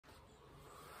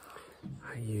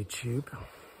Hi YouTube,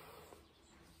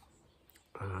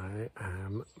 I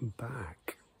am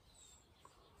back.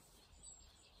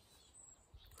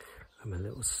 I'm a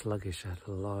little sluggish. I had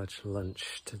a large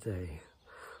lunch today,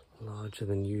 larger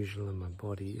than usual, and my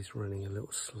body is running a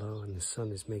little slow and the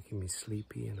sun is making me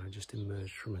sleepy, and I just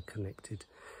emerged from a connected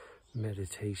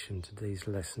meditation. Today's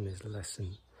lesson is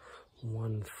lesson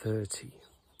 130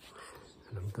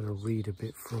 and I'm going to read a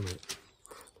bit from it.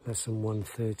 Lesson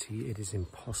 130, it is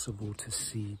impossible to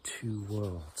see two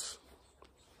worlds.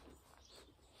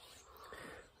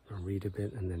 I'll read a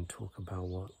bit and then talk about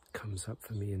what comes up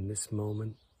for me in this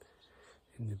moment,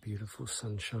 in the beautiful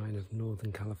sunshine of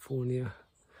Northern California,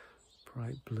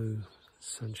 bright blue,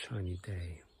 sunshiny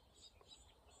day.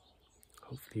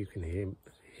 Hopefully you can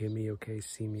hear me okay,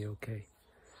 see me okay,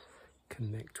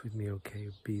 connect with me okay,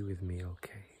 be with me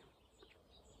okay.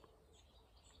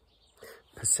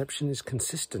 Perception is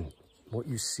consistent. What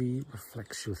you see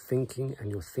reflects your thinking,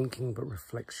 and your thinking but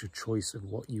reflects your choice of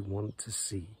what you want to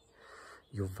see.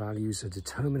 Your values are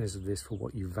determinants of this. For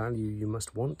what you value, you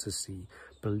must want to see,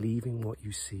 believing what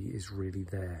you see is really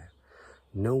there.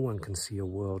 No one can see a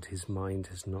world his mind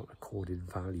has not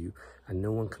accorded value, and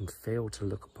no one can fail to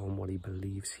look upon what he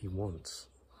believes he wants.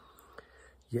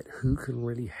 Yet who can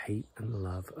really hate and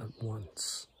love at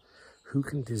once? Who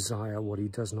can desire what he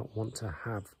does not want to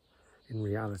have in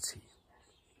reality?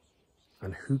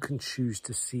 And who can choose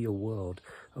to see a world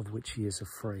of which he is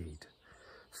afraid?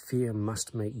 Fear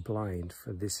must make blind,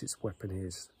 for this its weapon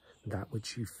is, that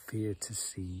which you fear to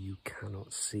see you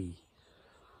cannot see.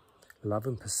 Love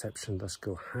and perception thus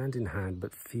go hand in hand,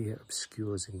 but fear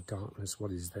obscures in darkness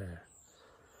what is there.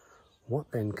 What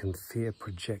then can fear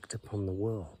project upon the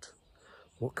world?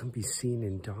 What can be seen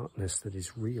in darkness that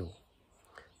is real?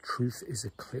 Truth is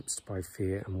eclipsed by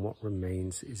fear, and what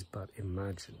remains is but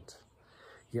imagined.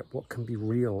 Yet what can be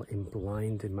real in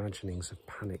blind imaginings of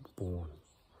panic born?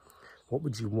 What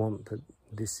would you want that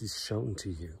this is shown to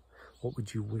you? What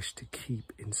would you wish to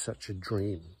keep in such a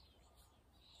dream?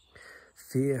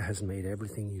 Fear has made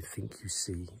everything you think you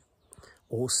see,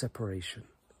 all separation,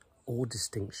 all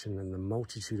distinction, and the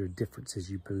multitude of differences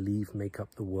you believe make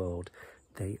up the world,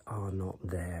 they are not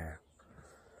there.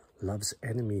 Love's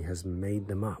enemy has made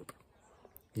them up.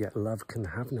 Yet love can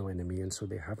have no enemy, and so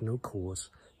they have no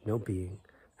cause, no being,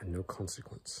 and no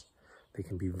consequence. They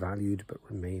can be valued but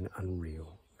remain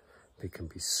unreal. They can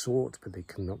be sought, but they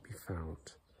cannot be found.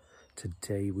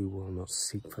 Today we will not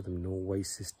seek for them, nor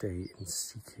waste this day in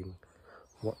seeking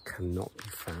what cannot be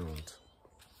found.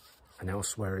 And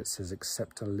elsewhere it says,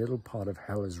 except a little part of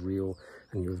hell is real,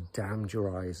 and you have damned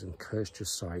your eyes and cursed your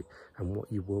sight, and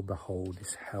what you will behold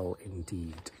is hell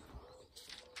indeed.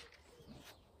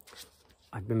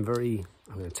 I'm going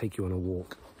to take you on a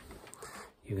walk.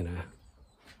 You're going to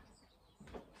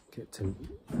get to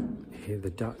hear the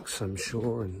ducks, I'm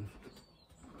sure, and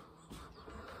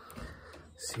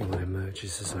see what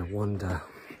emerges as I wander.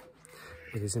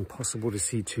 It is impossible to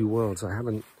see two worlds. I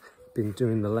haven't been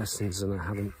doing the lessons, and I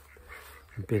haven't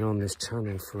been on this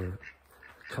channel for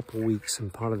a couple of weeks,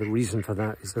 and part of the reason for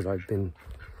that is that I've been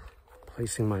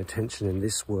placing my attention in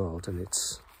this world, and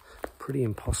it's pretty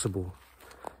impossible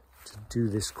to do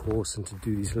this course and to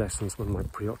do these lessons when my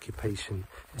preoccupation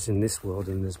is in this world,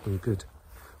 and there's been good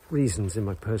reasons in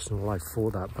my personal life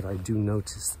for that, but I do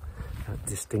notice that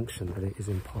distinction, that it is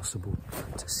impossible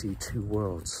to see two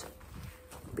worlds,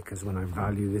 because when I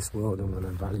value this world and when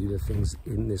I value the things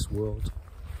in this world,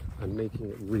 I'm making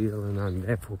it real, and I'm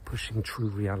therefore pushing true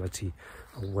reality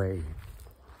away,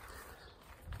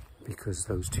 because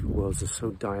those two worlds are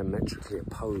so diametrically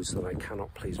opposed that I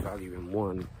cannot place value in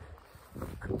one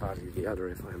and value the other.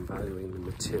 If I'm valuing the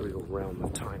material realm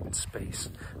of time and space,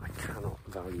 I cannot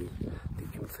value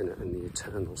the infinite and the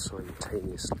eternal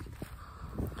simultaneously.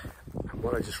 And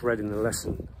what I just read in the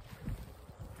lesson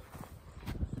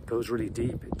goes really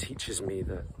deep. It teaches me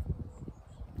that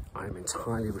I am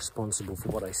entirely responsible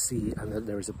for what I see, and that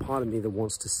there is a part of me that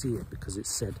wants to see it, because it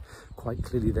said quite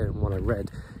clearly there in what I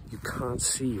read, you can't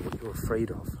see what you're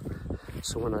afraid of.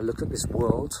 So when I look at this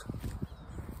world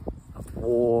of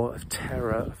war, of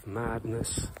terror, of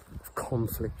madness, of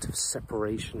conflict, of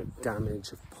separation, of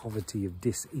damage, of poverty, of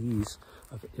dis-ease,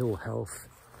 of ill health,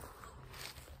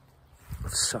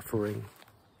 of suffering,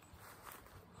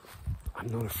 I'm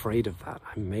not afraid of that.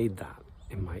 I made that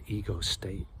in my ego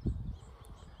state.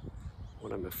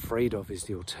 What I'm afraid of is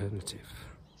the alternative,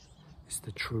 is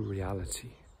the true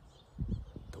reality,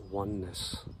 the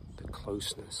oneness, the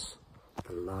closeness,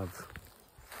 the love,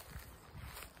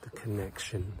 the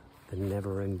connection, the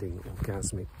never-ending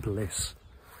orgasmic bliss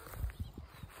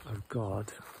of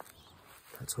God.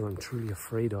 That's what I'm truly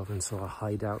afraid of, and so I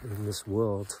hide out in this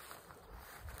world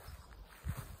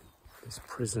this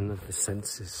prison of the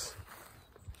senses.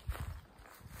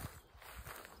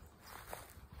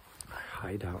 I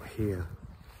hide out here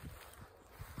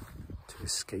to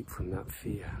escape from that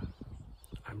fear.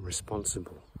 I'm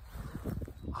responsible.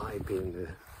 I being the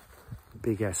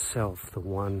big S self, the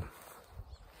one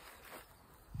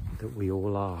that we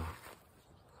all are.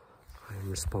 I am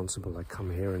responsible. I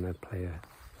come here and I play a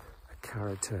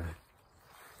character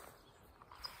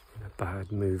in a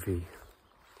bad movie,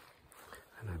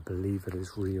 and I believe it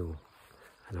is real,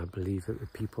 and I believe that the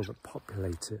people that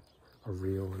populate it are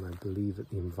real, and I believe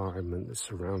that the environment that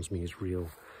surrounds me is real,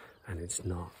 and it's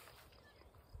not.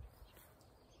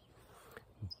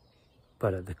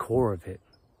 But at the core of it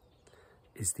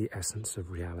is the essence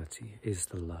of reality, is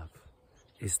the love,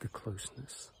 is the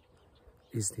closeness,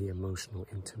 is the emotional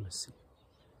intimacy.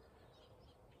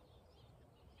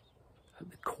 At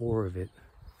the core of it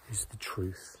is the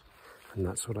truth. And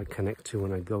that's what I connect to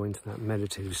when I go into that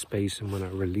meditative space and when I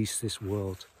release this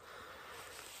world.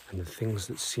 And the things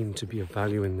that seem to be of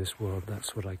value in this world,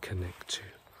 that's what I connect to.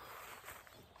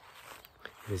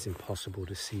 It is impossible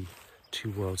to see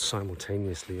two worlds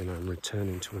simultaneously, and I'm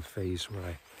returning to a phase where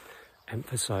I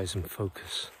emphasize and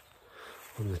focus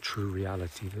on the true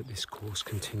reality that this course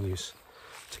continues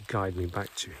to guide me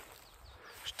back to.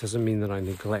 Which doesn't mean that I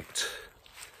neglect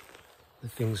the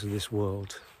things of this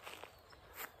world,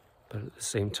 but at the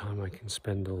same time I can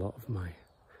spend a lot of my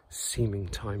seeming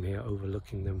time here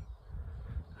overlooking them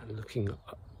and looking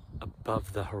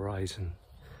above the horizon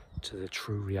to the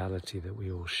true reality that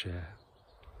we all share.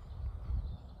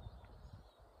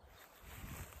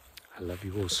 I love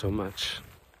you all so much.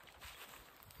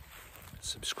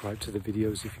 Subscribe to the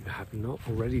videos if you have not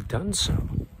already done so.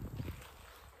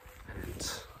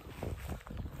 And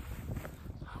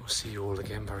I will see you all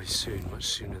again very soon, much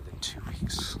sooner than 2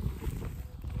 weeks.